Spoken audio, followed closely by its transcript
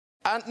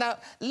And now,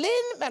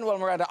 Lin-Manuel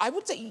Miranda, I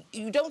would say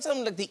you don't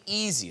sound like the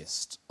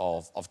easiest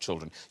of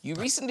children. You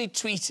recently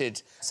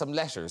tweeted some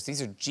letters.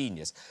 These are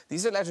genius.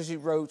 These are letters you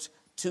wrote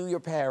to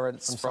your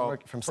parents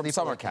from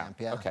summer camp.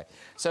 Yeah. OK.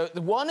 So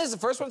the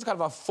first one's kind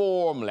of a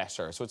form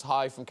letter. So it's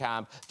hi from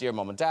camp, dear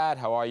mum and dad,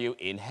 how are you?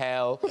 In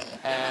hell.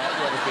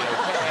 Weather's been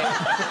OK.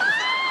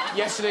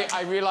 Yesterday,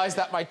 I realised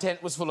that my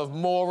tent was full of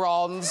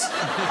morons.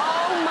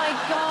 Oh, my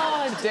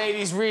God. Today,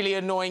 these really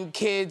annoying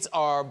kids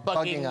are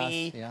bugging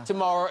me. us, yeah.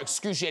 Tomorrow,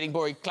 excruciating,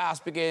 boring class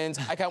begins.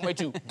 I can't wait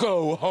to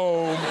go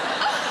home.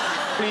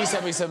 Please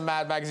send me some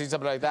Mad magazine,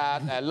 something like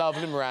that. Love,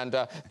 Lin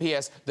Miranda.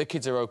 P.S. The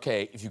kids are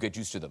OK if you get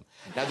used to them.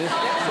 Now, this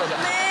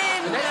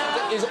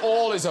next is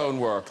all his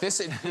own work.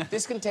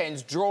 This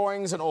contains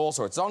drawings and all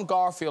sorts. It's on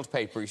Garfield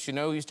paper. You should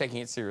know he's taking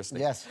it seriously.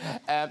 Yes.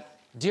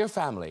 Dear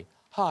family,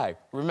 hi,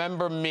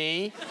 remember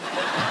me?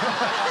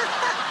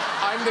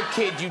 I'm the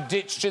kid you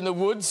ditched in the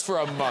woods for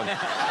a month.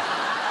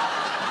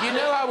 You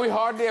know how we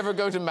hardly ever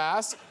go to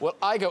Mass? Well,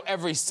 I go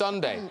every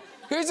Sunday.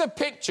 Here's a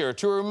picture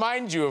to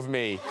remind you of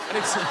me. And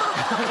it's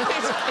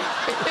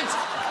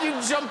you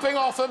jumping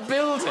off a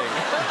building.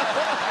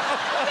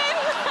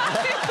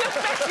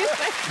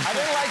 I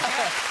didn't like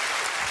that.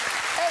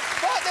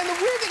 But then the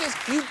weird thing is,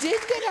 you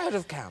did get out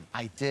of camp.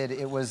 I did.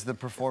 It was the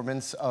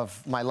performance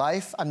of my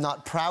life. I'm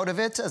not proud of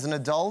it as an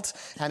adult,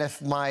 and if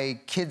my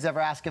kids ever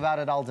ask about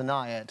it, I'll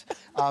deny it.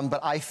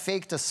 But I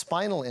faked a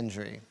spinal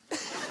injury.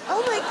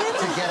 Oh, my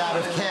goodness. To get out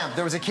of camp.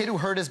 There was a kid who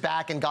hurt his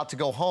back and got to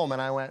go home,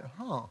 and I went,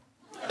 huh.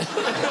 And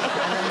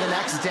then the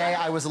next day,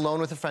 I was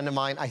alone with a friend of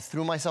mine. I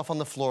threw myself on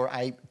the floor.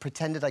 I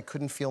pretended I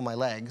couldn't feel my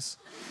legs.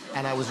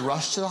 And I was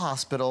rushed to the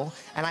hospital.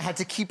 And I had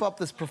to keep up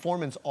this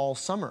performance all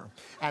summer.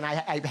 And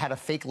I had a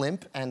fake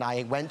limp. And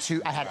I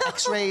had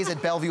x-rays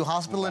at Bellevue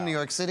Hospital in New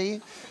York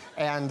City.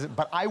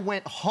 But I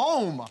went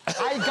home.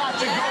 I got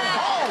to go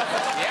home.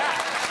 Yeah.